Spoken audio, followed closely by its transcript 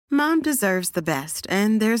Mom deserves the best,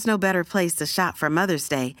 and there's no better place to shop for Mother's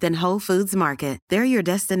Day than Whole Foods Market. They're your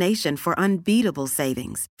destination for unbeatable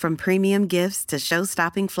savings, from premium gifts to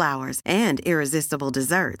show-stopping flowers and irresistible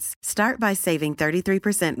desserts. Start by saving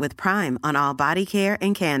 33% with Prime on all body care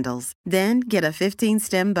and candles. Then get a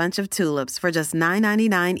 15-stem bunch of tulips for just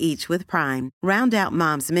 $9.99 each with Prime. Round out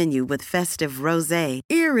Mom's menu with festive rosé,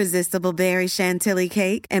 irresistible berry chantilly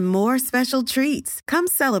cake, and more special treats. Come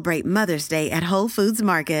celebrate Mother's Day at Whole Foods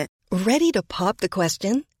Market. Ready to pop the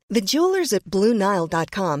question? The jewelers at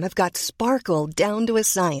BlueNile.com have got sparkle down to a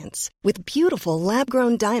science with beautiful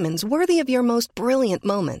lab-grown diamonds worthy of your most brilliant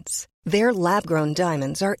moments. Their lab-grown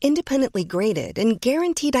diamonds are independently graded and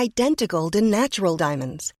guaranteed identical to natural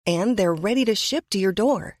diamonds, and they're ready to ship to your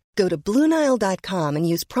door. Go to BlueNile.com and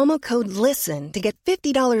use promo code LISTEN to get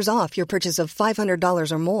 $50 off your purchase of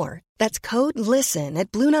 $500 or more. That's code LISTEN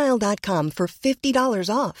at BlueNile.com for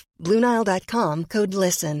 $50 off. BlueNile.com, code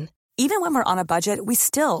LISTEN. Even when we're on a budget, we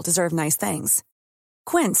still deserve nice things.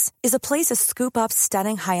 Quince is a place to scoop up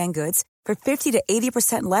stunning high-end goods for 50 to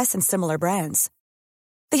 80% less than similar brands.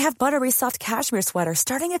 They have buttery soft cashmere sweaters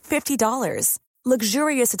starting at $50,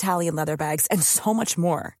 luxurious Italian leather bags, and so much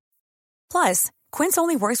more. Plus, Quince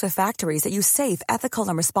only works with factories that use safe, ethical,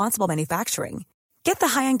 and responsible manufacturing. Get the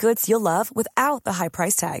high-end goods you'll love without the high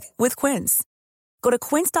price tag with Quince. Go to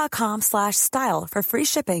quince.com/style for free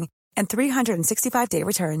shipping and 365-day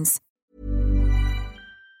returns.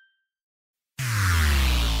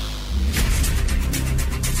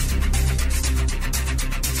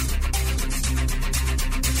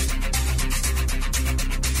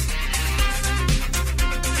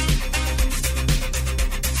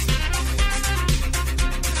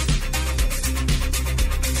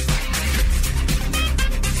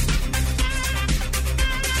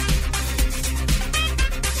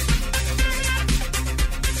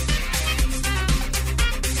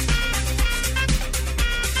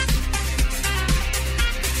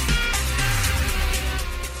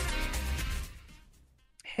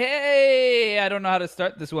 Hey, I don't know how to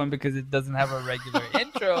start this one because it doesn't have a regular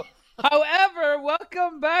intro. However,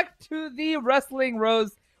 welcome back to the Wrestling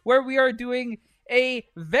Rose, where we are doing a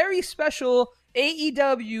very special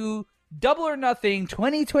AEW Double or Nothing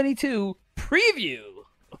 2022 preview.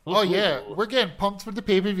 Oh, yeah. We're getting pumped for the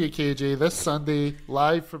pay-per-view, KJ, this Sunday,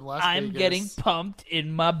 live from Las Vegas. I'm getting pumped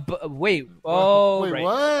in my... Wait, right.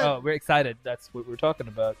 What? Oh, we're excited. That's what we're talking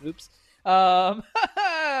about. Oops.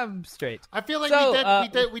 I'm straight. I feel like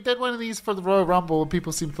we did one of these for the Royal Rumble and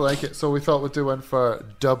people seemed to like it, so we thought we'd do one for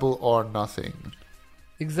Double or Nothing.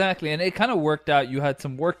 Exactly, and it kind of worked out. You had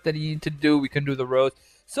some work that you need to do. We couldn't do the roast,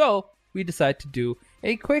 so we decided to do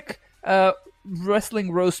a quick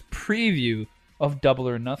Wrestling Roast preview of Double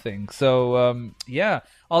or Nothing. So, yeah,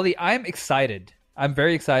 Ollie, I'm excited. I'm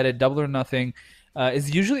very excited. Double or Nothing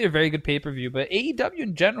is usually a very good pay-per-view, but AEW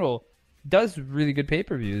in general does really good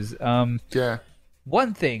pay-per-views. Yeah.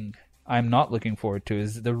 One thing I'm not looking forward to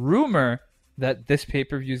is the rumor that this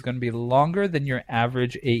pay-per-view is going to be longer than your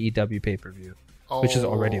average AEW pay-per-view, which is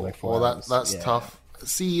already like 4 hours. That's tough.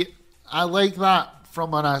 See, I like that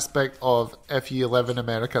from an aspect of if you live in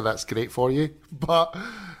America, that's great for you. But,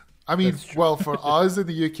 I mean, well, for us in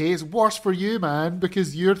the UK, it's worse for you, man,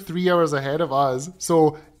 because you're 3 hours ahead of us.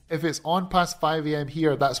 So if it's on past 5 a.m.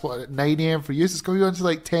 here, that's what, at 9 a.m. for you. So it's going on to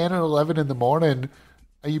like 10 or 11 in the morning.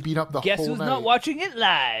 And you've been up the Guess whole night. Guess who's not watching it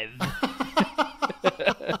live?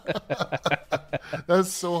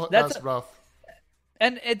 That's rough.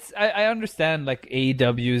 And I understand, like,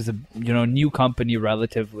 AEW is a new company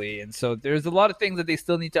relatively, and so there's a lot of things that they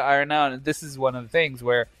still need to iron out, and this is one of the things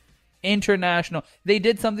where they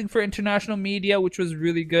did something for international media, which was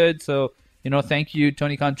really good. So, thank you,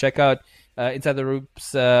 Tony Khan. Check out Inside the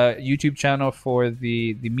Ropes YouTube channel for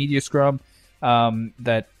the media scrum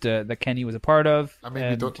that Kenny was a part of. I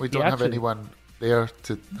mean, we don't have anyone there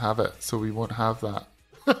to have it, so we won't have that.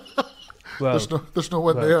 Well, there's no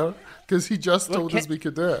one there because he just told us we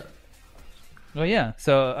could do it. Well, yeah.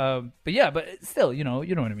 So, but still, you know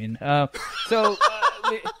what I mean. No,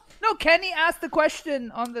 Kenny asked the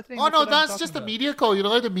question on the thing. Oh no, that's just a media call. You're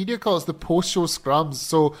allowed a media call. It's the post-show scrums.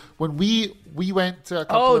 So when we went to a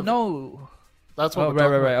couple of... no. That's what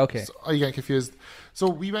we're right. Okay. So, are you getting confused? So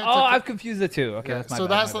we went. I've confused it too. Okay, that's my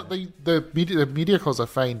bad. Like the media calls are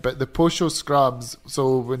fine, but the post-show scrums.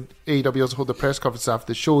 So when AEW also hold the press conference after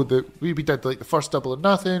the show, that we did like the first Double or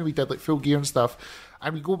Nothing. We did like Full Gear and stuff,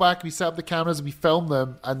 and we go back, we set up the cameras, we film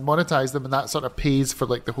them and monetize them, and that sort of pays for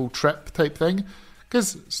like the whole trip type thing.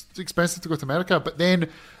 because it's expensive to go to America. But then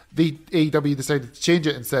the AEW decided to change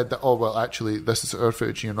it and said that, oh, well, actually, this is our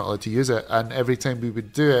footage and you're not allowed to use it. And every time we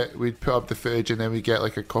would do it, we'd put up the footage and then we'd get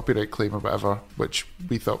like a copyright claim or whatever, which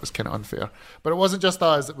we thought was kind of unfair. But it wasn't just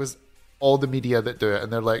us, it was all the media that do it.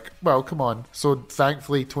 And they're like, well, come on. So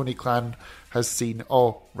thankfully, Tony Khan has seen,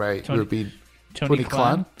 oh, right, we're being... Tony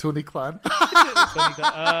Khan? Tony Khan?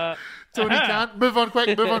 Tony Khan. Move on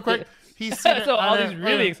quick. He's seen it. So Ollie's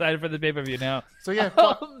really excited for the pay-per-view now. So yeah,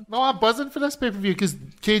 no, I'm buzzing for this pay-per-view because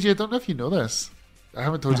KJ, I don't know if you know this. I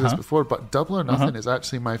haven't told you this before, but Double or Nothing is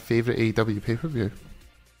actually my favorite AEW pay-per-view.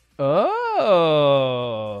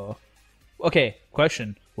 Oh. Okay,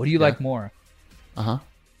 question. What do you like more?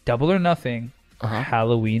 Double or Nothing or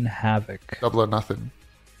Halloween Havoc? Double or Nothing.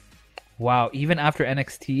 Wow, even after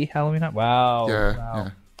NXT Halloween Havoc? Wow.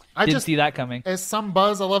 Yeah. I didn't see that coming. It's some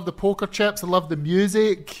buzz. I love the poker chips. I love the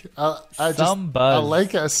music. Buzz. I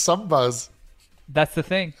like it as some buzz. That's the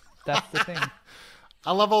thing.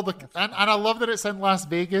 I love all the and I love that it's in Las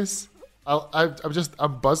Vegas.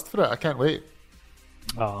 I'm buzzed for it. I can't wait.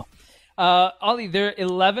 Oh, Ollie, there are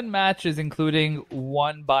 11 matches, including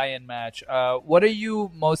one buy-in match. What are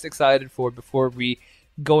you most excited for before we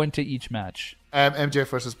go into each match? MJF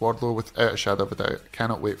versus Wardlow, without a shadow of a doubt.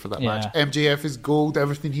 Cannot wait for that match. MJF is gold.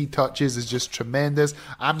 Everything he touches is just tremendous.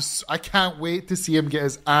 I can't wait to see him get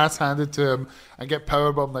his ass handed to him and get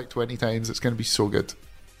powerbombed like 20 times. It's going to be so good.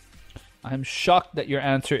 I'm shocked that your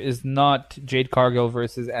answer is not Jade Cargill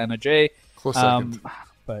versus Anna Jay. Close second.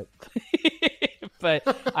 But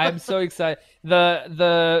I'm so excited.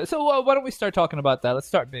 So why don't we start talking about that? Let's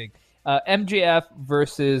start big. MJF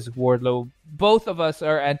versus Wardlow. Both of us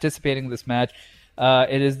are anticipating this match.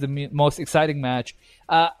 It is the most exciting match.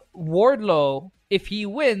 Wardlow, if he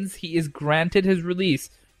wins, he is granted his release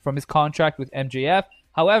from his contract with MJF.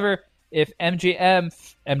 However, if MJF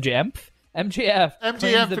claims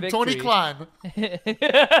the victory, Tony Khan.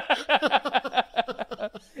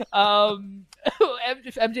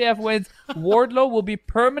 If MJF wins, Wardlow will be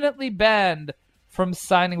permanently banned from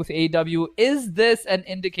signing with AEW. Is this an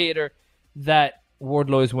indicator that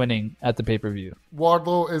Wardlow is winning at the pay-per-view?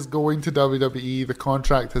 Wardlow is going to WWE. The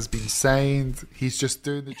contract has been signed. He's just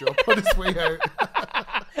doing the job on his way out.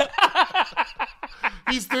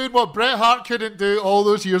 He's doing what Bret Hart couldn't do all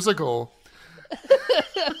those years ago.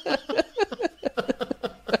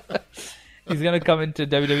 He's going to come into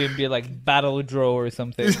WWE and be like Battle Dro or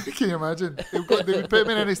something. Can you imagine? They would put him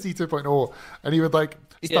in NXT 2.0 and he would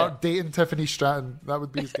start dating Tiffany Stratton. That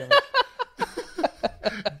would be his gimmick.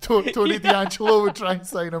 Tony D'Angelo would try and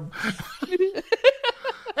sign him.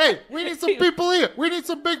 Hey, we need some people here. We need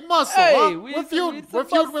some big muscle. Hey, We're feuding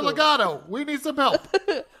with Legato. We need some help.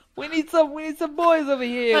 We need some boys over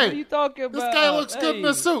here. Hey, what are you talking about? This guy looks good in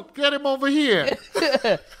a suit. Get him over here.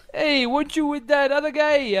 Hey, weren't you with that other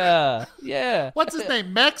guy? Yeah. What's his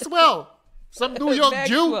name? Maxwell? Some New York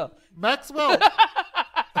Jew? Maxwell?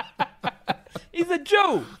 He's a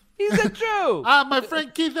Jew. My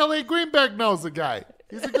friend Keith L.A. Greenberg knows the guy.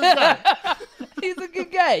 He's a good guy. He's a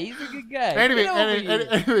good guy. Anyway,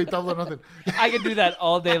 Double or Nothing. I can do that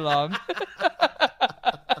all day long.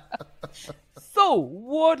 So,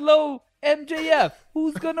 Wardlow, MJF,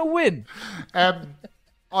 who's gonna win?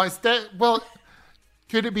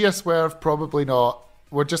 Could it be a swerve? Probably not.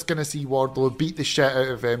 We're just gonna see Wardlow beat the shit out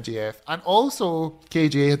of MJF. And also,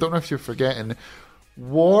 KJ, I don't know if you're forgetting,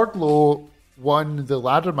 Wardlow won the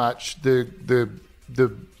ladder match, the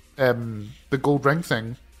gold ring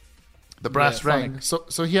thing, the brass ring.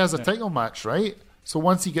 So he has a title match, right? So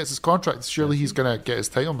once he gets his contract, surely he's gonna get his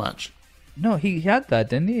title match. No, he had that,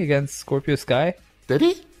 didn't he, against Scorpio Sky? Did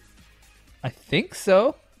he? I think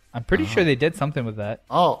so. I'm pretty sure they did something with that.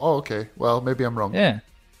 Oh, okay. Well, maybe I'm wrong. Yeah.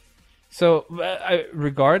 So,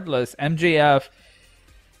 regardless, MJF,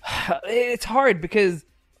 it's hard because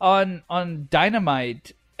on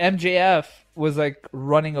Dynamite, MJF was like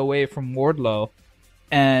running away from Wardlow,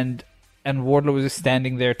 and Wardlow was just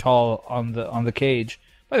standing there tall on the cage.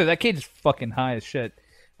 By the way, that cage is fucking high as shit.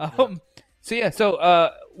 So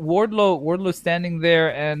Wardlow standing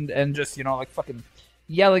there and just like fucking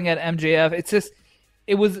yelling at MJF. It's just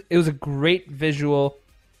it was a great visual,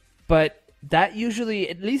 but that usually,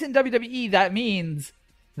 at least in WWE, that means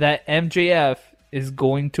that MJF is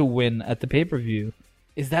going to win at the pay-per-view.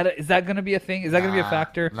 Is that going to be a thing? Is that going to be a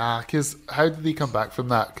factor? Nah, because how did they come back from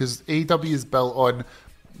that? Because AEW is built on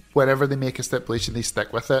whenever they make a stipulation, they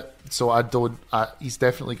stick with it. So he's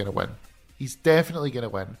definitely going to win. He's definitely going to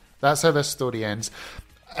win. That's how this story ends.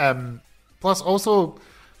 Plus, also,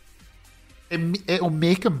 it'll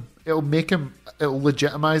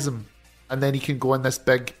legitimize him, and then he can go on this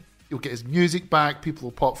big He'll get his music back. People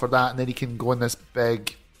will pop for that, and then he can go on this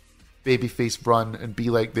big babyface run and be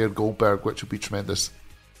like their Goldberg, which would be tremendous.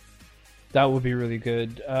 That would be really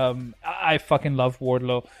good. I fucking love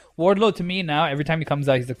Wardlow. Wardlow, to me now, every time he comes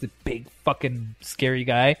out, he's like this big fucking scary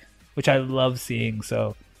guy, which I love seeing.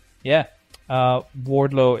 So, yeah,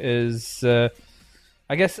 Wardlow is.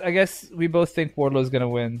 I guess we both think Wardlow's gonna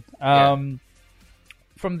win.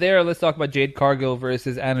 From there, let's talk about Jade Cargill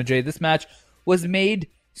versus Anna Jay. This match was made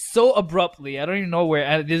so abruptly. I don't even know where.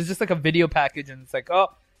 And there's just like a video package, and it's like, oh,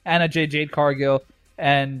 Anna Jay, Jade Cargill,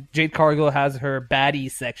 and Jade Cargill has her baddie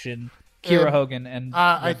section. Kiera Hogan and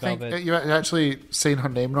I think you're actually saying her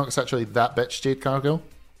name wrong. It's actually that bitch Jade Cargill.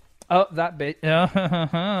 Oh, that bitch.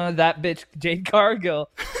 That bitch Jade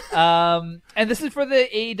Cargill. And this is for the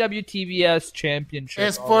AEW TBS Championship.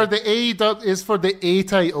 It's for the AEW. It's for the A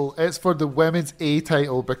title. It's for the women's A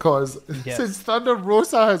title because since Thunder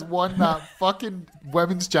Rosa has won that fucking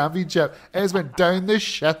women's championship, it has went down the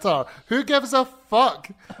shitter. Who gives a fuck?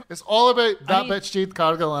 It's all about that bitch Jade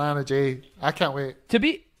Cargill and Anna Jay. I can't wait.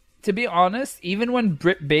 To be honest, even when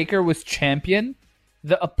Britt Baker was champion,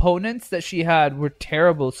 the opponents that she had were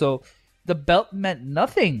terrible. So the belt meant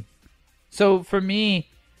nothing. So for me,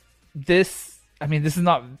 this is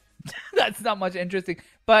not, that's not much interesting,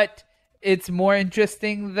 but it's more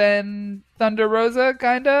interesting than Thunder Rosa,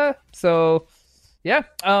 kinda. So yeah.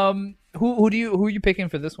 Who are you picking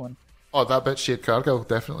for this one? Oh, that bitch Jade Cargill,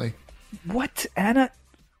 definitely. What? Anna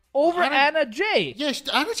Jay? Yeah,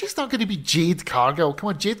 Anna Jay's not going to be Jade Cargill. Come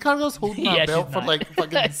on, Jade Cargill's holding that belt for like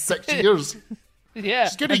fucking 6 years. Yeah,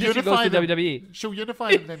 she's going to unify them. WWE. She'll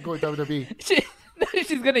unify them and then go to WWE.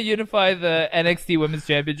 She's going to unify the NXT Women's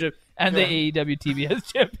Championship and the AEW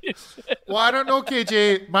TBS Championship. Well, I don't know,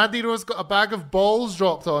 KJ. Mandy Rose got a bag of balls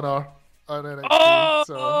dropped on her on NXT.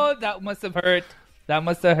 Oh, that must have hurt. That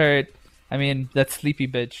must have hurt. I mean, that sleepy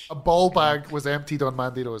bitch. A ball bag was emptied on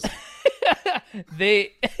Mandy Rose.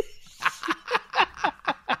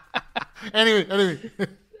 Anyway.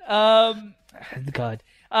 God.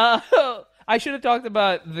 I should have talked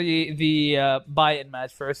about the buy-in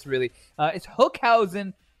match first, really. It's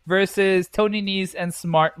Hookhausen versus Tony Nese and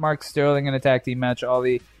Smart Mark Sterling in a tag team match,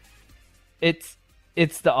 Ollie. It's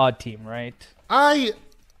the odd team, right?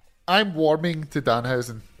 I'm warming to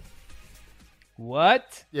Danhausen.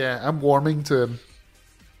 What? Yeah, I'm warming to him.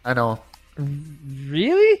 I know.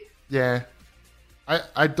 Really? Yeah.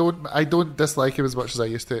 I don't dislike him as much as I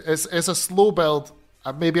used to. It's a slow build.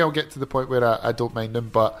 Maybe I'll get to the point where I don't mind him,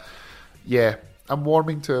 but yeah, I'm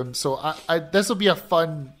warming to him. So this will be a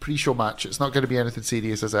fun pre-show match. It's not going to be anything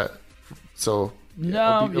serious, is it? So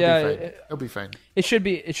it'll be fine. It should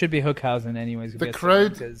be Hookhausen anyways.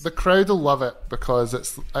 The crowd will love it because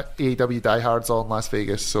it's AEW diehards all in Las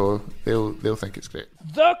Vegas, so they'll think it's great.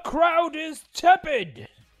 The crowd is tepid.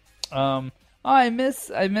 I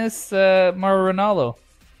miss Mauro Ranallo.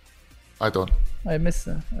 I don't. I miss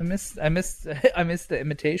the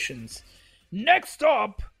imitations. Next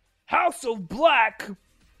up, House of Black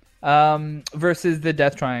versus the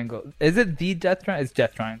Death Triangle. Is it the Death Triangle? It's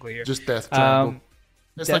Death Triangle here. Just Death Triangle.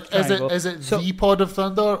 It's Death Triangle. Is it the Pod of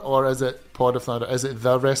Thunder or is it Pod of Thunder? Is it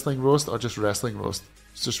the Wrestling Roast or just Wrestling Roast?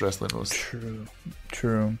 It's just Wrestling Roast.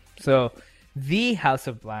 True. So the House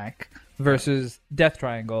of Black versus Death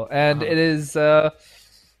Triangle, and it is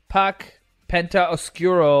Pac, Penta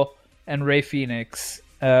Oscuro, and Rey Fenix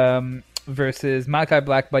versus Malachi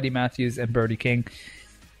Black, Buddy Matthews, and Brody King.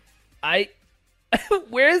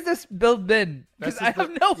 Where has this build been? Because I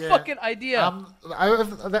have no fucking idea. Out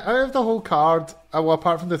of the whole card, well,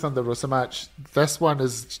 apart from the Thunder Rosa match, this one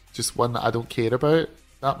is just one that I don't care about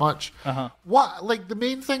that much. What, like, the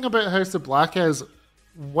main thing about House of Black is,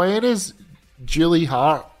 when is Julie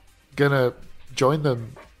Hart gonna join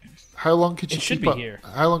them? How long could she keep up? Here.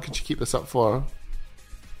 How long could she keep this up for?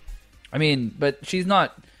 I mean, but she's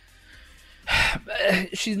not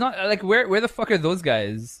like, where the fuck are those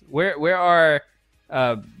guys? Where are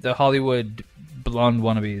the Hollywood blonde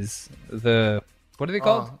wannabes? What are they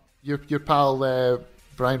called? Your pal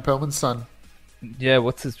Brian Pillman's son. Yeah,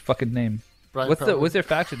 what's his fucking name? What's their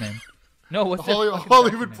faction name? No, what's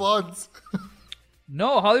Hollywood Blondes?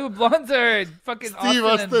 No, Hollywood Blondes are fucking Steve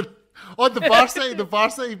Austin. Oh, the varsity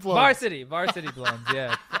Blondes. Varsity Blondes.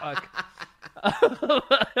 Yeah, fuck.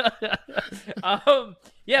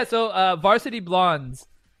 So Varsity Blondes.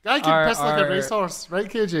 Guy can piss like a racehorse, right,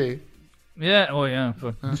 KJ? Yeah. Oh, yeah.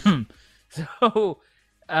 So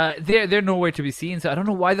they're nowhere to be seen. So I don't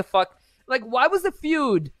know why the fuck. Like, why was the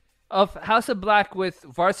feud of House of Black with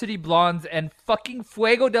Varsity Blondes and fucking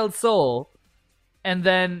Fuego del Sol and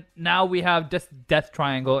then now we have just Death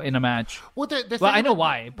Triangle in a match. Well, I know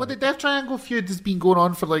why. But the Death Triangle feud has been going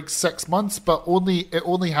on for like 6 months, but it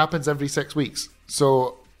only happens every 6 weeks.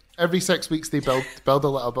 So every 6 weeks they build a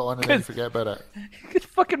little bit on and then forget about it. Because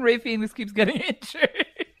fucking Rey Fenix keeps getting injured.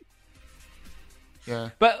 Yeah.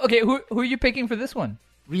 But okay, who are you picking for this one?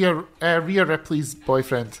 Rhea Ripley's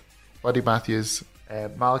boyfriend, Buddy Matthews.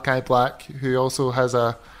 Malachi Black, who also has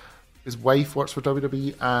his wife works for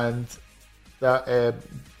WWE, and that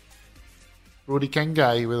Brody King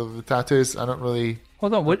guy with the tattoos. I don't really...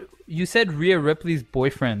 Hold on, what you said? Rhea Ripley's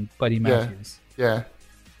boyfriend, Buddy Matthews. Yeah.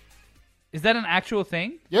 Is that an actual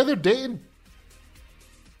thing? Yeah, they're dating.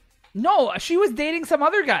 No, she was dating some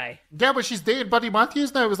other guy. Yeah, but she's dating Buddy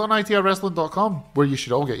Matthews now. It was on itrwrestling.com, where you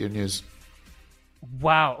should all get your news.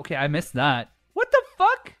 Wow. Okay, I missed that. What the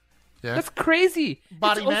fuck? Yeah. That's crazy.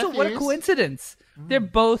 Buddy It's also, what a Matthews. coincidence. They're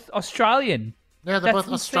both Australian. Yeah, they're That's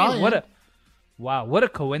both insane. Australian. What a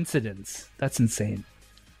coincidence. That's insane.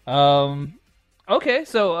 Okay,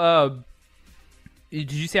 so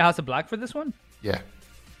did you say House of Black for this one? Yeah.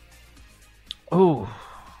 Oh.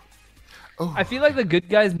 I feel like the good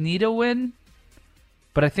guys need a win,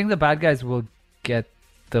 but I think the bad guys will get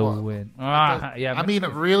the win. Yeah. I mean,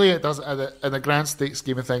 really, it doesn't. In the grand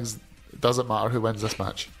scheme of things, it doesn't matter who wins this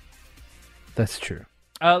match. That's true.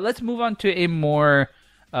 Let's move on to a more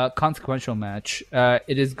consequential match.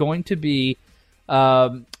 It is going to be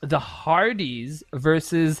the Hardys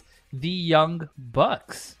versus the Young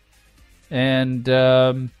Bucks, and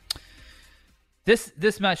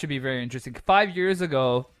this match should be very interesting. 5 years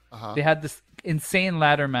ago, they had this insane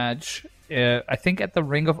ladder match. I think at the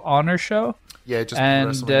Ring of Honor show. Yeah, just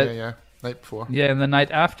and WrestleMania, night before. Yeah, and the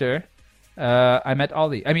night after, I met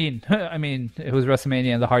Ollie. I mean, it was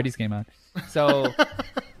WrestleMania and the Hardys came out. So,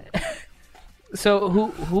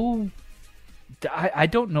 who? I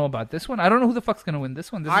don't know about this one. I don't know who the fuck's gonna win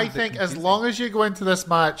this one. I think as long as you go into this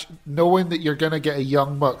match knowing that you're gonna get a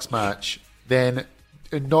Young Bucks match, then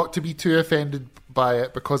not to be too offended by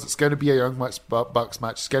it because it's going to be a Young Bucks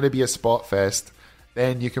match. It's going to be a spot fest.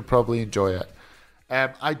 Then you can probably enjoy it.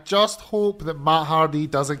 I just hope that Matt Hardy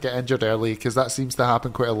doesn't get injured early because that seems to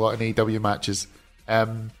happen quite a lot in AEW matches.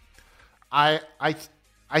 I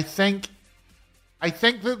think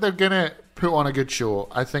that they're going to put on a good show.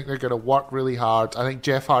 I think they're going to work really hard. I think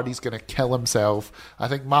Jeff Hardy's going to kill himself. I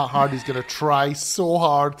think Matt Hardy's going to try so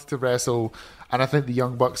hard to wrestle. And I think the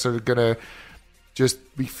Young Bucks are going to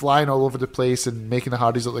just be flying all over the place and making the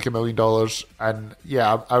Hardys look like $1 million. And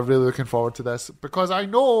yeah, I'm really looking forward to this because I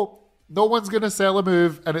know no one's going to sell a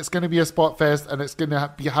move and it's going to be a spot fest and it's going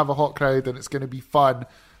to have a hot crowd and it's going to be fun.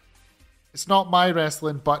 It's not my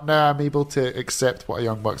wrestling, but now I'm able to accept what a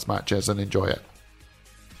Young Bucks match is and enjoy it.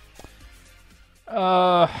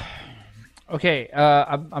 Okay.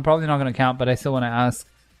 I'm probably not going to count, but I still want to ask,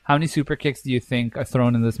 how many super kicks do you think are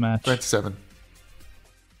thrown in this match? 27.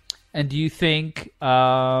 And do you think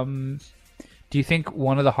one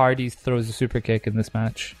of the Hardys throws a super kick in this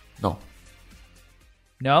match? No.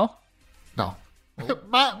 No? No.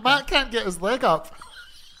 Matt can't get his leg up.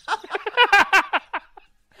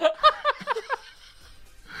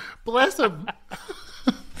 Bless him.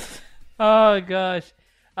 Oh gosh.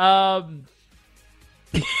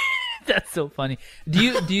 That's so funny. Do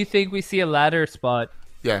you think we see a ladder spot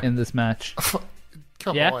in this match?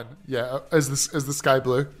 Come on. Yeah. Is the sky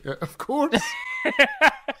blue? Yeah, of course.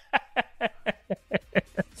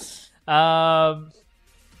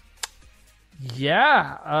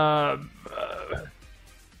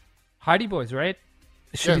 Hardy Boys, right?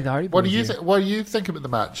 It should be the Hardy Boys. What do you think about the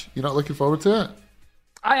match? You're not looking forward to it?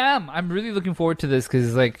 I am. I'm really looking forward to this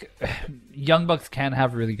because, like, Young Bucks can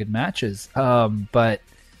have really good matches. But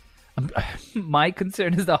my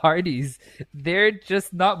concern is the Hardys. They're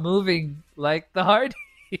just not moving like the Hardys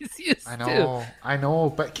used to. I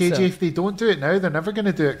know. But KJ, if they don't do it now, they're never going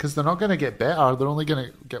to do it because they're not going to get better. They're only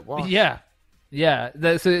going to get worse. Yeah.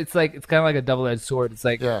 So it's kind of like a double-edged sword. It's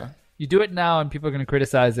like you do it now and people are going to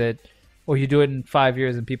criticize it, or you do it in 5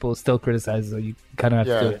 years and people will still criticize it. So you kind of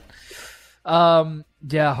have to do it.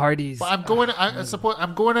 Hardys. But I'm going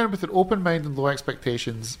in with an open mind and low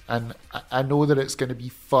expectations, and I know that it's going to be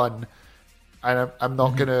fun, and I'm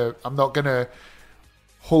not gonna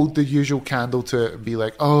hold the usual candle to it and be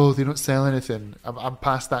like, oh, they don't sell anything. I'm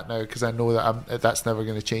past that now because I know that that's never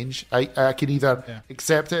going to change. I can either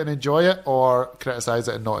accept it and enjoy it, or criticize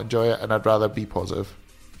it and not enjoy it, and I'd rather be positive.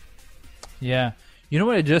 Yeah, you know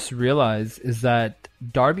what I just realized is that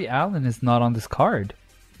Darby Allin is not on this card.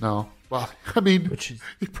 No. Well, I mean,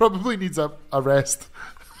 he probably needs a rest.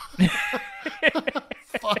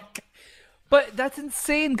 Fuck. But that's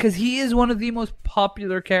insane because he is one of the most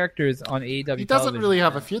popular characters on AEW. He doesn't television. really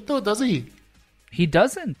have a feud though, does he? He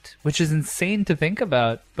doesn't, which is insane to think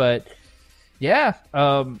about. But yeah,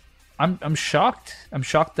 I'm shocked. I'm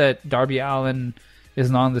shocked that Darby Allin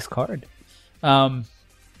is not on this card. I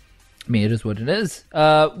mean, it is what it is.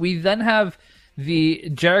 We then have the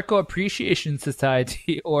Jericho Appreciation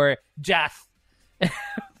Society, or JAS,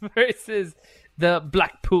 versus the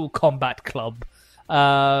Blackpool Combat Club,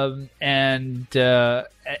 and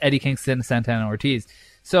Eddie Kingston and Santana Ortiz.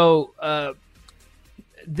 So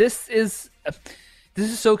this is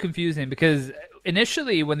so confusing because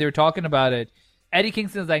initially when they were talking about it, Eddie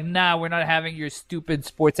Kingston was like, "Nah, we're not having your stupid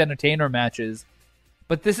sports entertainer matches."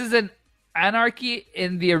 But this is an Anarchy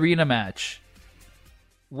in the Arena match.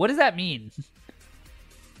 What does that mean?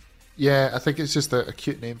 Yeah, I think it's just a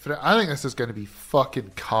cute name for it. I think this is going to be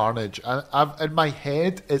fucking carnage. I've in my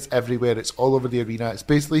head, it's everywhere. It's all over the arena. It's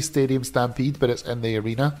basically Stadium Stampede, but it's in the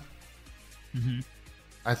arena. Mm-hmm.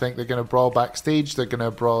 I think they're going to brawl backstage. They're going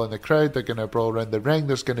to brawl in the crowd. They're going to brawl around the ring.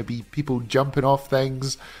 There's going to be people jumping off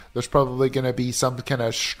things. There's probably going to be some kind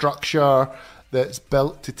of structure that's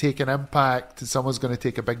built to take an impact. Someone's going to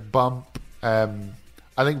take a big bump. I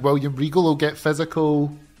think William Regal will get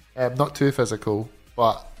physical. Not too physical,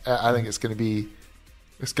 but I think it's going to be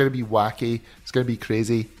wacky. It's going to be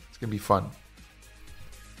crazy. It's going to be fun.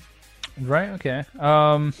 Right. Okay.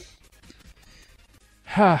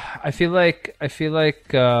 I feel like I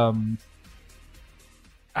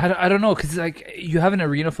don't know, because like you have an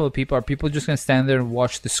arena full of people. Are people just going to stand there and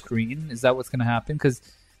watch the screen? Is that what's going to happen? Because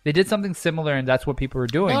they did something similar, and that's what people were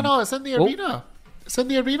doing. No, it's in the arena. It's in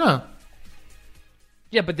the arena.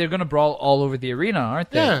 Yeah, but they're going to brawl all over the arena, aren't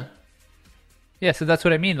they? Yeah. Yeah, so that's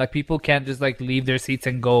what I mean. Like, people can't just like leave their seats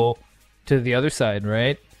and go to the other side,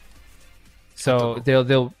 right? So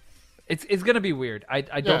they'll it's gonna be weird. I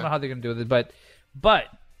don't know how they're gonna do this, but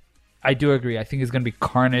I do agree. I think it's gonna be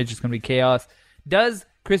carnage. It's gonna be chaos. Does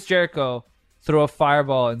Chris Jericho throw a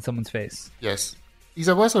fireball in someone's face? Yes, he's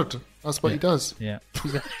a wizard. That's what he does. Yeah,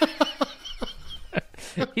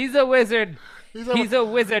 he's a wizard. He's a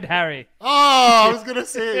wizard, Harry. Oh, I was gonna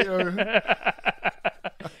say.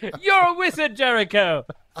 You're a wizard, Jericho.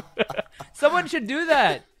 Someone should do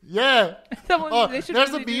that. Yeah. They should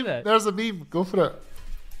there's really a do meme. that. There's a meme. Go for it.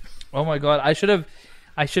 Oh my god! I should have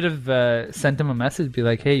sent him a message, be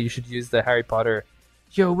like, "Hey, you should use the Harry Potter,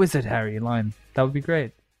 you're a wizard, Harry" line. That would be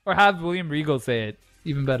great. Or have William Regal say it.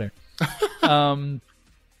 Even better.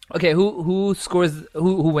 Okay, who scores?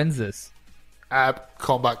 Who wins this?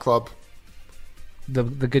 Combat Club. The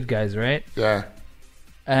good guys, right? Yeah.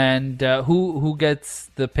 And who gets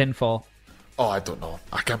the pinfall? Oh, I don't know.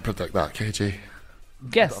 I can't predict that, KJ.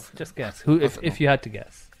 Just guess. Who, if you had to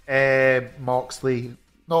guess? Moxley.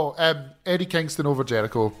 No, Eddie Kingston over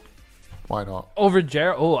Jericho. Why not? Over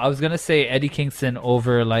Jericho? Oh, I was gonna say Eddie Kingston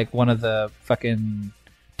over like one of the fucking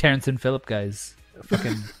Terrence and Phillip guys.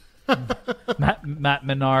 Fucking Matt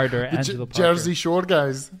Menard or Angelo Parker. Jersey Shore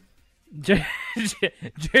guys.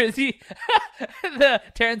 Jersey, the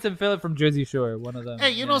Terrence and Phillip from Jersey Shore, one of them.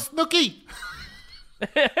 Hey, you know Snooki?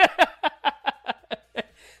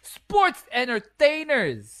 Sports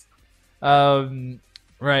entertainers. Right.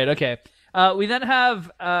 Okay. We then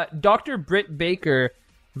have Dr. Britt Baker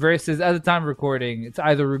versus, at the time of recording, it's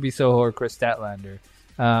either Ruby Soho or Chris Statlander.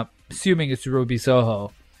 Assuming it's Ruby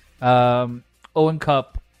Soho. Owen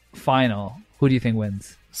Cup final. Who do you think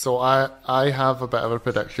wins? So I have a bit of a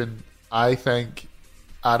prediction. I think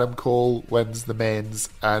Adam Cole wins the men's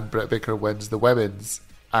and Britt Baker wins the women's,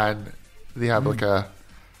 and they have like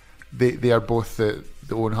they are both the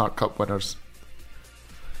Owen Hart Cup winners.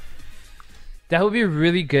 That would be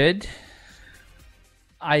really good.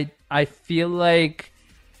 I feel like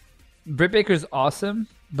Britt Baker's awesome,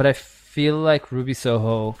 but I feel like Ruby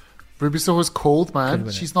Soho's cold,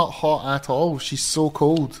 man. She's not hot at all. She's so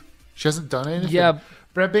cold. She hasn't done anything. Yeah.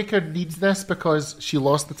 Britt Baker needs this because she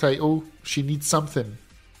lost the title. She needs something.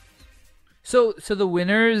 So the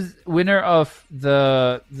winner of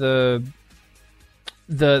the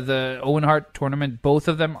Owen Hart tournament, both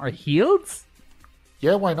of them are heels?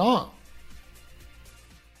 Yeah, why not?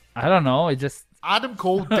 I don't know. Adam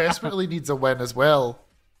Cole desperately needs a win as well.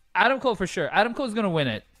 Adam Cole for sure. Adam Cole's gonna win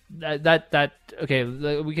it. That okay.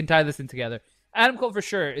 We can tie this in together. Adam Cole for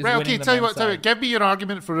sure is right. winning. Okay, tell you what. Give me your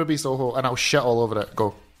argument for Ruby Soho, and I'll shit all over it.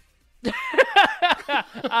 Go.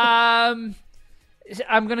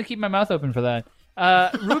 I'm gonna keep my mouth open for that.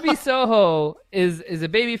 Ruby Soho is a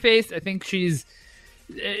babyface. I think she's,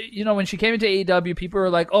 when she came into AEW, people were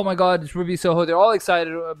like, "Oh my God, it's Ruby Soho." They're all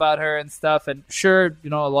excited about her and stuff. And sure, a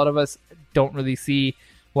lot of us don't really see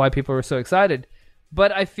why people were so excited.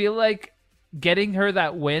 But I feel like getting her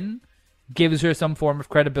that win gives her some form of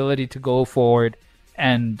credibility to go forward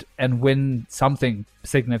and win something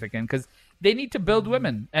significant, because they need to build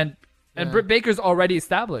women, and Britt Baker's already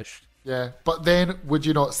established. Yeah, but then would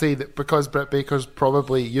you not say that because Britt Baker's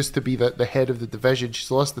probably used to be the head of the division, she's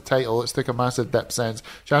lost the title, it's took a massive dip since,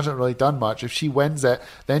 she hasn't really done much. If she wins it,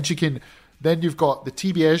 then she can, then you've got the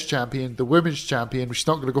TBS champion, the women's champion, which she's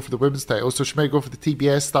not going to go for the women's title, so she might go for the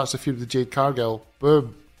TBS, starts a feud with Jade Cargill,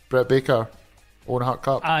 boom, Britt Baker, Owen Hart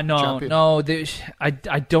Cup champion.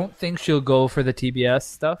 I don't think she'll go for the TBS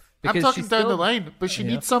stuff. I'm talking down the line, but she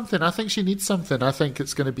needs something. I think she needs something. I think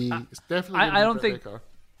it's going to be, it's definitely going to be Britt Baker.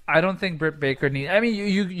 I don't think Britt Baker needs. I mean,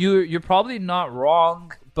 you're probably not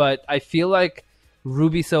wrong, but I feel like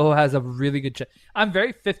Ruby Soho has a really good chance. I'm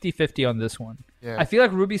very 50-50 on this one. Yeah. I feel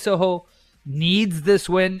like Ruby Soho needs this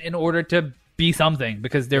win in order to be something,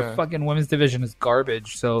 because their fucking women's division is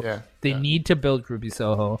garbage. So they need to build Ruby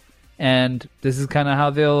Soho, and this is kind of how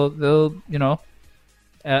they'll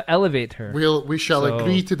elevate her. We shall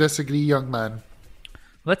agree to disagree, young man.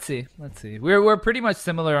 Let's see. We're pretty much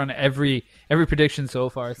similar on every prediction so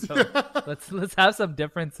far. So let's have some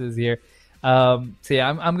differences here. I'm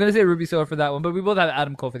gonna say Ruby Soho for that one, but we both have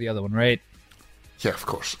Adam Cole for the other one, right? Yeah, of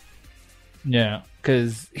course. Yeah,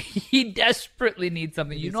 because he desperately needs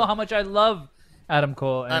something. You know how much I love Adam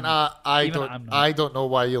Cole, and I don't know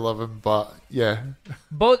why you love him, but yeah.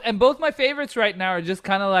 Both my favorites right now are just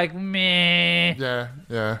kind of like meh.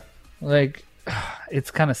 Yeah. Like,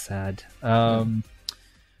 it's kind of sad.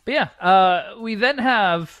 But yeah, we then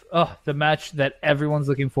have the match that everyone's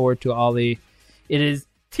looking forward to, Ollie. It is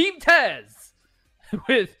Team Taz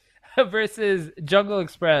versus Jungle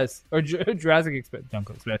Express, or Jurassic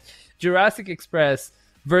Express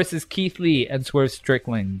versus Keith Lee and Swerve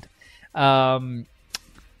Strickland.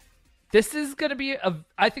 This is gonna be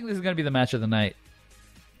I think this is gonna be the match of the night.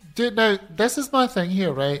 Dude, now this is my thing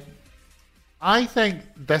here, right? I think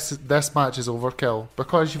this match is overkill,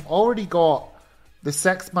 because you've already got the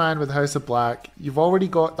sixth man with House of Black. You've already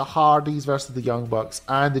got the Hardys versus the Young Bucks,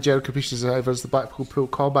 and the Jericho Appreciation Society versus the Blackpool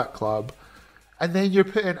Combat Club, and then you're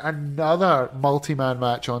putting another multi-man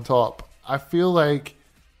match on top. I feel like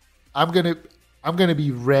I'm gonna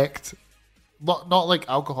be wrecked, not like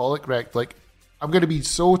alcoholic wrecked. Like, I'm gonna be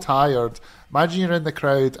so tired. Imagine you're in the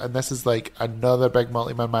crowd and this is like another big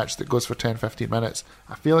multi-man match that goes for 10-15 minutes.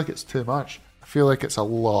 I feel like it's too much. I feel like it's a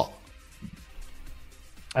lot.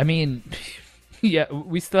 I mean, yeah,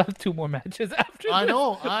 we still have 2 more matches after this. I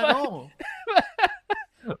know.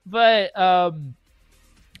 But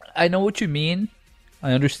I know what you mean.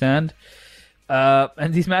 I understand.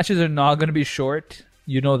 And these matches are not going to be short.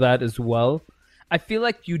 You know that as well. I feel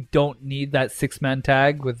like you don't need that 6-man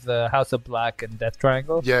tag with the House of Black and Death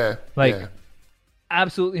Triangle. Yeah.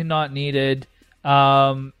 Absolutely not needed.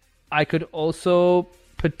 I could also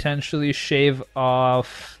potentially shave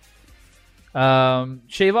off the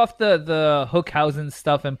Hookhausen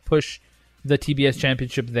stuff and push the TBS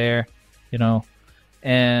championship there,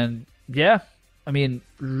 and I mean,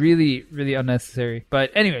 really, really unnecessary.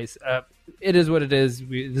 But anyways, it is what it is.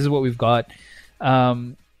 This is what we've got.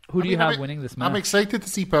 Who do you have winning this match? I'm excited to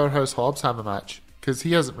see Powerhouse Hobbs have a match, because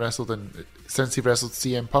he hasn't wrestled since he wrestled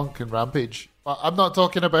CM Punk and Rampage. But I'm not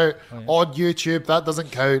talking about on YouTube. That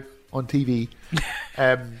doesn't count on TV.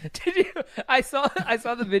 Did you? I saw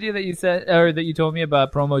the video that you said, or that you told me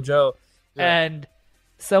about Promo Joe, and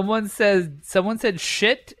someone said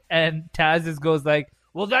shit, and Taz just goes like,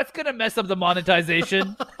 "Well, that's gonna mess up the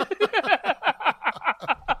monetization."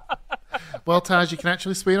 Well, Taz, you can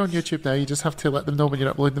actually swear on YouTube now. You just have to let them know when you're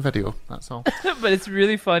uploading the video. That's all. But it's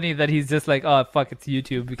really funny that he's just like, "Oh, fuck, it's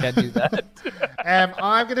YouTube. We can't do that."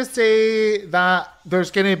 I'm going to say that there's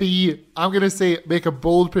going to be... I'm going to make a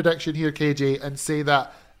bold prediction here, KJ, and say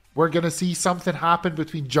that we're going to see something happen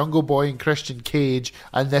between Jungle Boy and Christian Cage,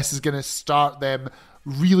 and this is going to start them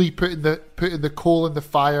really putting the coal in the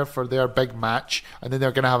fire for their big match, and then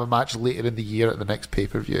they're going to have a match later in the year at the next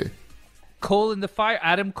pay-per-view. Coal in the fire?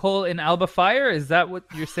 Adam Cole in Alba Fire? Is that what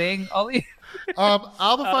you're saying, Ollie?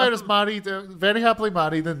 Alba Fire is married, very happily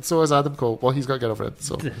married, and so is Adam Cole. Well, he's got a girlfriend,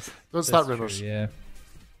 so don't start rumors. Yeah.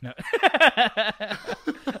 No.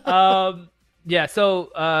 Yeah. So,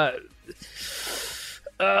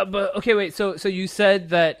 but okay, wait. So you said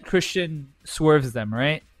that Christian swerves them,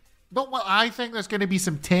 right? No, well, I think there's going to be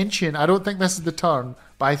some tension. I don't think this is the turn,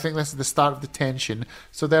 but I think this is the start of the tension.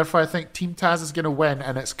 So therefore, I think Team Taz is going to win,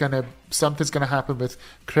 and something's going to happen with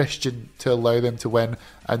Christian to allow them to win,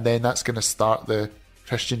 and then that's going to start the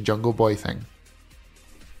Christian Jungle Boy thing.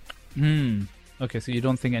 Okay, so you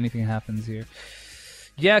don't think anything happens here?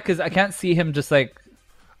 Yeah, because I can't see him just like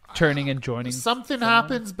turning and joining. Something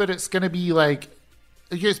happens, but it's going to be like,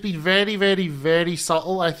 it's been very, very, very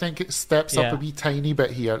subtle. I think it steps up a wee tiny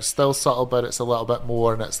bit here. It's still subtle, but it's a little bit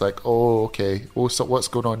more, and it's like, oh, okay. Oh, so what's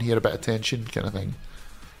going on here? A bit of tension kind of thing.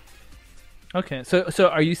 Okay, so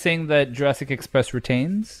are you saying that Jurassic Express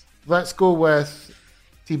retains? Let's go with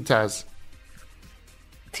Team Taz.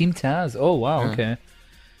 Team Taz? Oh, wow, okay.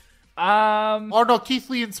 Or no, Keith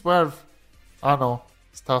Lee and Swerve. I know.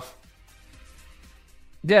 It's tough.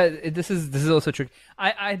 Yeah, this is also tricky.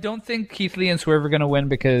 I don't think Keith Lee and Swerve are going to win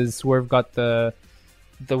because Swerve got the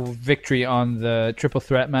victory on the triple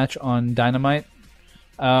threat match on Dynamite.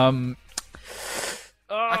 I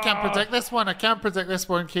can't predict this one.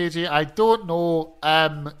 KJ. I don't know.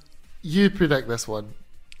 You predict this one.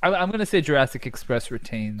 I'm going to say Jurassic Express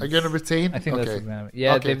retains. Are you going to retain? I think that's what's going to happen.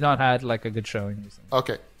 Yeah, they've not had like a good showing recently.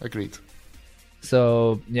 Okay, agreed.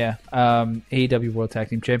 So, yeah, AEW World Tag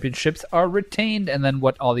Team Championships are retained. And then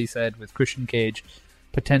what Ollie said with Christian Cage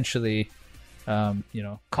potentially,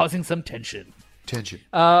 causing some tension.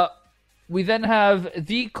 We then have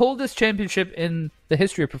the coldest championship in the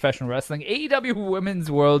history of professional wrestling. AEW Women's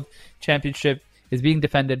World Championship is being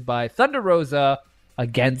defended by Thunder Rosa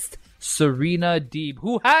against Serena Deeb,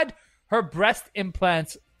 who had her breast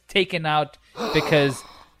implants taken out because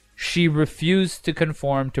she refused to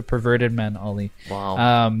conform to perverted men, Ollie.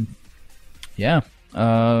 Wow.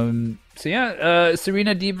 Serena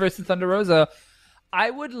Deeb versus Thunder Rosa. I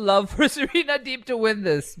would love for Serena Deeb to win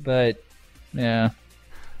this, but yeah.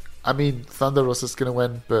 I mean, Thunder Rosa's going to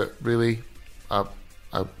win, but really, I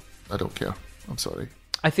don't care. I'm sorry.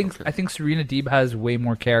 I think Serena Deeb has way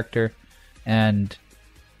more character and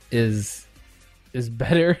is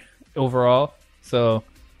better overall. So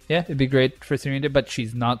yeah, it'd be great for Serena, but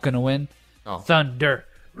she's not going to win. Oh. Thunder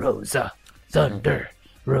Rosa.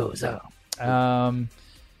 And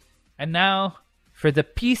now for the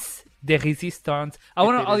piece de resistance. I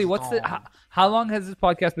want to, Ollie, how long has this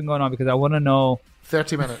podcast been going on? Because I want to know.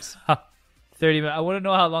 30 minutes. 30 minutes. I want to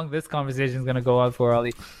know how long this conversation is going to go on for,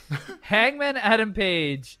 Ollie. Hangman Adam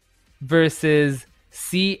Page versus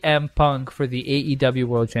CM Punk for the AEW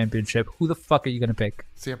World Championship. Who the fuck are you going to pick?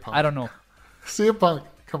 CM Punk. I don't know. CM Punk.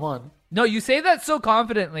 Come on. No, you say that so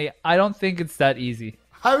confidently. I don't think it's that easy.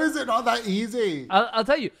 How is it not that easy? I'll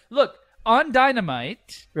tell you. Look, on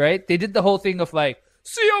Dynamite, right, they did the whole thing of like,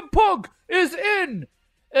 CM Punk is in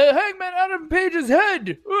Hangman Adam Page's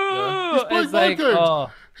head. Yeah. He's playing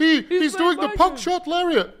Vanguard. He's doing the Punk shot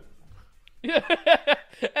lariat. Yeah.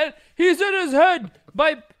 And he's in his head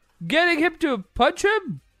by getting him to punch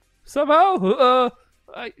him somehow.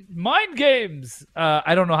 Mind games.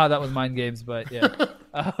 I don't know how that was mind games, but yeah.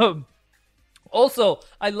 Also,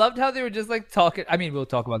 I loved how they were just like talking. I mean, we'll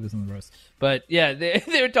talk about this in the roast, but yeah,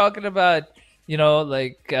 they were talking about,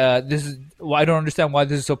 this is. Well, I don't understand why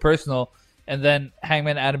this is so personal. And then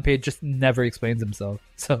Hangman Adam Page just never explains himself,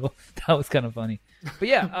 so that was kind of funny. But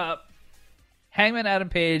yeah, Hangman Adam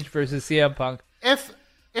Page versus CM Punk. If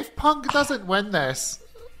Punk doesn't win this,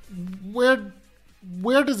 where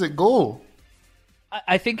does it go?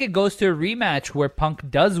 I think it goes to a rematch where Punk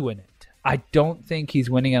does win it. I don't think he's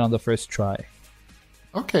winning it on the first try.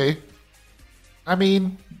 Okay. I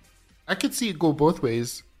mean, I could see it go both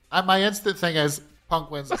ways. My instant thing is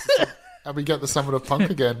Punk wins and we get the Summer of Punk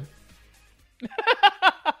again.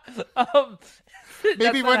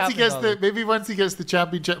 Maybe once he gets the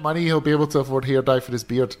championship money, he'll be able to afford hair dye for his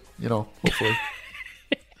beard. Hopefully.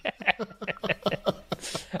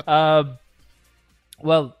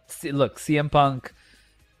 Well, look, CM Punk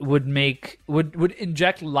would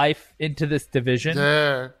inject life into this division.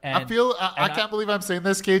 Yeah, I can't believe I'm saying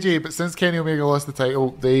this, KJ, but since Kenny Omega lost the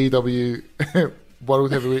title, the AEW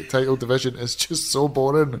World Heavyweight title division is just so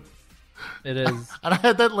boring. It is, and I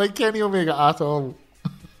didn't like Kenny Omega at all.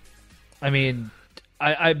 I mean,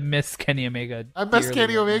 I miss Kenny Omega. I miss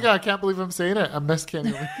Kenny Omega. I can't believe I'm saying it. I miss Kenny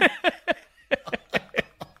Omega.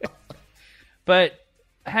 But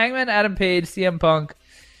Hangman Adam Page, CM Punk,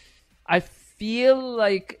 I feel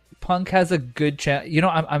like Punk has a good chance.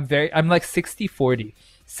 I'm like 60-40.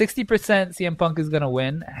 60% CM Punk is going to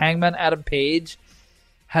win. Hangman Adam Page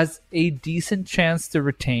has a decent chance to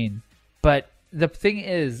retain. But the thing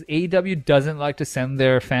is, AEW doesn't like to send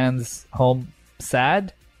their fans home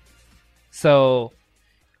sad. So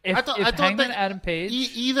if Hangman think Adam Page...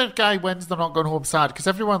 either guy wins, they're not going home sad because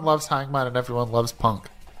everyone loves Hangman and everyone loves Punk.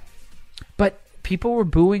 But people were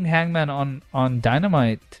booing Hangman on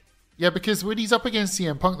Dynamite. Yeah, because when he's up against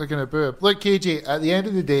CM Punk, they're going to boo him. Look, KJ, at the end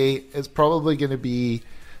of the day, it's probably going to be...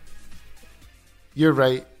 You're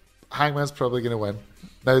right. Hangman's probably going to win.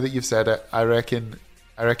 Now that you've said it, I reckon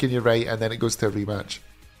you're right, and then it goes to a rematch.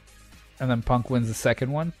 and then Punk wins the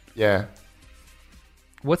second one. Yeah.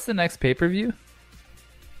 What's the next pay-per-view?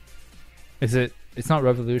 Is it? It's not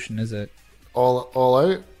Revolution, is it? All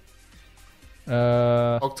Out.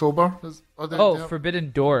 October.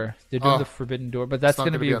 Forbidden Door. They're doing the Forbidden Door, but that's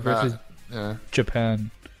going to be versus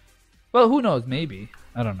Japan. Well, who knows? Maybe.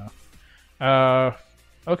 I don't know.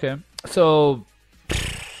 Okay. So,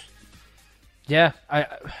 yeah.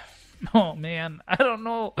 Oh, man. I don't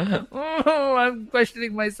know. Oh, I'm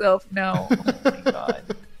questioning myself now. Oh, my God.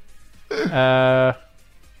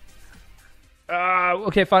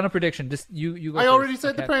 Okay, final prediction. Just you go I first. already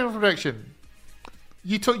said the final prediction.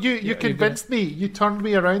 You convinced me. You turned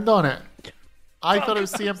me around on it. I thought it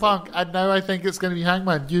was CM Punk, and now I think it's going to be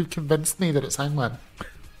Hangman. You convinced me that it's Hangman.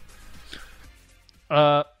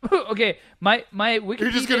 Okay, my Wikipedia. You're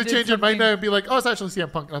just going to change your mind now and be like, "Oh, it's actually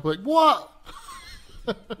CM Punk," and I'll be like, "What?"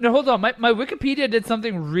 No, hold on. My Wikipedia did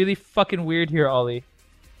something really fucking weird here, Ollie.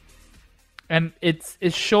 And it's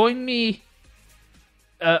showing me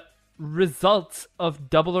results of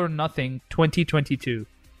Double or Nothing 2022.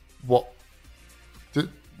 What?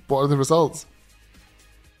 What are the results?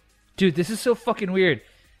 Dude, this is so fucking weird.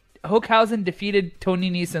 Hookhausen defeated Tony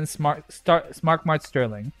Nese and Smart Mart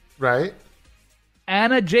Sterling. Right.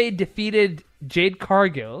 Anna Jay defeated Jade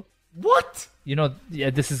Cargill. What? You know, yeah,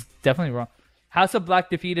 this is definitely wrong. House of Black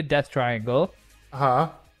defeated Death Triangle.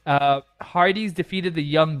 Hardys defeated the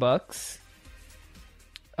Young Bucks.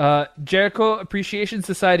 Jericho Appreciation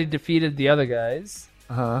Society defeated the other guys.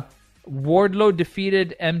 Wardlow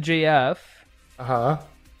defeated MJF.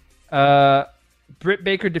 Britt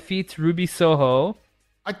Baker defeats Ruby Soho.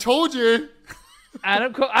 I told you.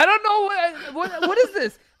 Adam Cole. I don't know what is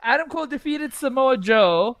this. Adam Cole defeated Samoa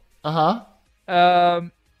Joe.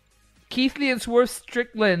 Keith Lee and Swerve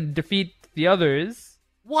Strickland defeat the others.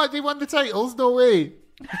 What? They won the titles? No way.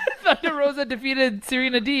 Thunder Rosa defeated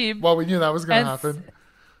Serena Deeb. Well, we knew that was going to happen.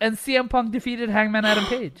 And CM Punk defeated Hangman Adam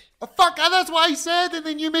Page. Oh, fuck, that's what I said, and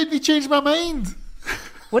then you made me change my mind.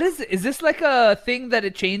 What is it? Is this like a thing that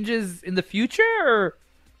it changes in the future? Or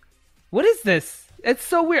what is this? It's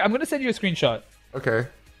so weird. I'm going to send you a screenshot. Okay.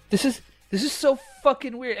 This is so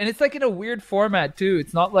fucking weird. And it's like in a weird format, too.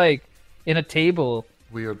 It's not like in a table.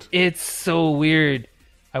 Weird. It's so weird.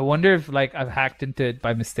 I wonder if like I've hacked into it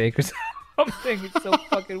by mistake or something. It's so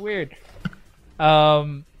fucking weird.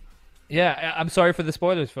 Yeah, I'm sorry for the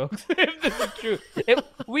spoilers, folks. If this is true,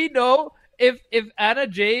 we know if Anna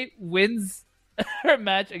Jay wins her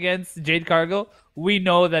match against Jade Cargill, we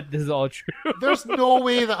know that this is all true. There's no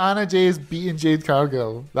way that Anna Jay is beating Jade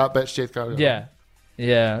Cargill. That bitch Jade Cargill.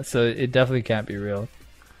 Yeah. So it definitely can't be real.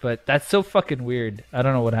 But that's so fucking weird. I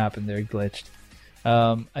don't know what happened there. It glitched.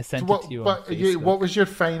 I sent it to you on Facebook. What was your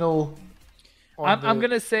final? I'm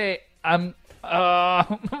gonna say Molly,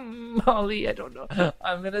 I don't know.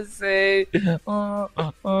 I'm gonna say Shut up.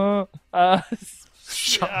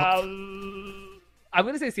 I'm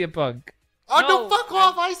gonna say CM Punk. Oh no, fuck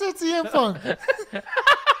off! I said CM Punk.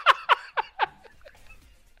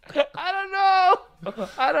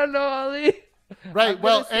 I don't know, Ollie. Right.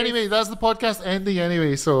 Well, anyway, that's the podcast ending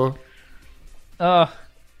anyway. So.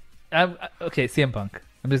 Okay, CM Punk.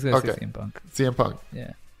 I'm just gonna say CM Punk. CM Punk.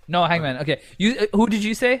 Yeah. No, Hangman. Okay. Who did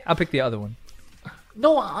you say? I'll pick the other one.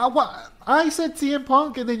 No, I said CM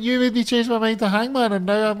Punk, and then you made me change my mind to Hangman, and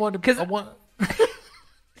now I want.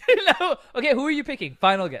 No. Okay, who are you picking?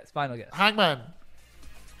 Final guess. Hangman.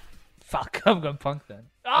 Fuck, I'm going Punk then.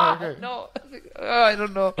 Okay. No. I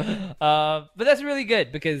don't know. But that's really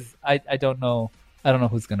good because I don't know. I don't know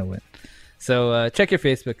who's gonna win. So check your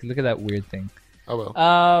Facebook. Look at that weird thing. I will.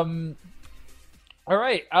 All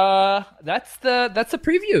right. That's the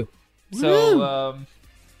preview. So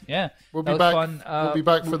yeah, we'll be back. We'll be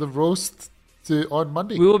back for the roast on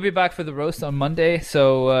Monday. We will be back for the roast on Monday.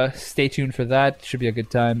 So stay tuned for that. Should be a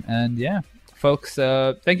good time. And yeah, folks,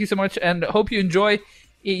 thank you so much, and hope you enjoy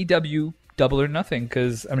AEW Double or Nothing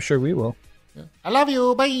because I'm sure we will. Yeah. I love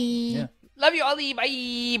you. Bye. Yeah. Love you, Ollie.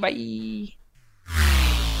 Bye. Bye.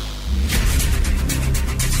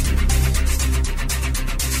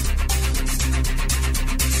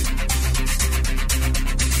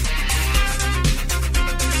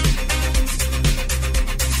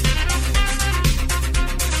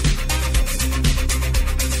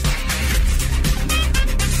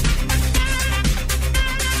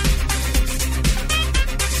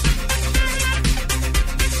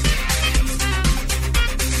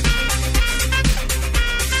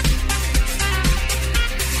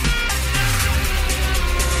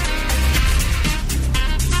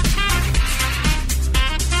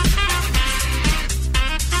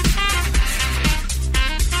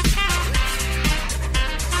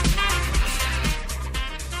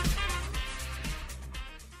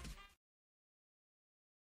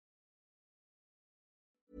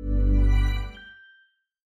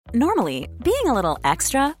 Normally, being a little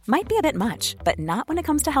extra might be a bit much, but not when it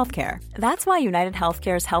comes to healthcare. That's why United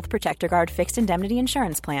Healthcare's Health Protector Guard fixed indemnity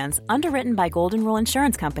insurance plans, underwritten by Golden Rule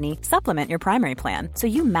Insurance Company, supplement your primary plan so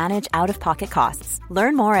you manage out-of-pocket costs.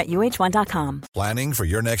 Learn more at uh1.com. Planning for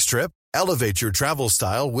your next trip? Elevate your travel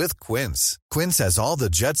style with Quince. Quince has all the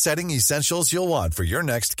jet-setting essentials you'll want for your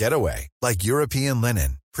next getaway, like European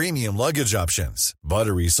linen, premium luggage options,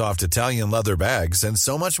 buttery soft Italian leather bags, and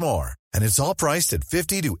so much more. And it's all priced at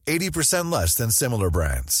 50 to 80% less than similar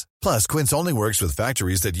brands. Plus, Quince only works with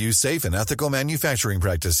factories that use safe and ethical manufacturing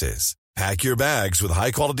practices. Pack your bags with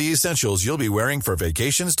high-quality essentials you'll be wearing for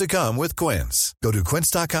vacations to come with Quince. Go to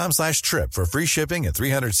quince.com/trip for free shipping and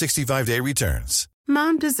 365-day returns.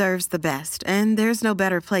 Mom deserves the best, and there's no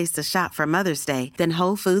better place to shop for Mother's Day than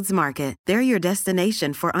Whole Foods Market. They're your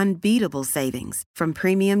destination for unbeatable savings, from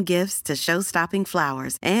premium gifts to show-stopping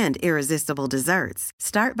flowers and irresistible desserts.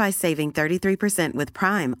 Start by saving 33% with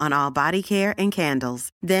Prime on all body care and candles.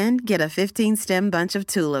 Then get a 15-stem bunch of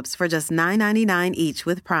tulips for just $9.99 each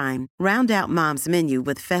with Prime. Round out Mom's menu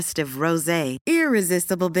with festive rosé,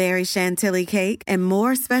 irresistible berry chantilly cake, and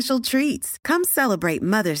more special treats. Come celebrate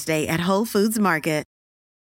Mother's Day at Whole Foods Market.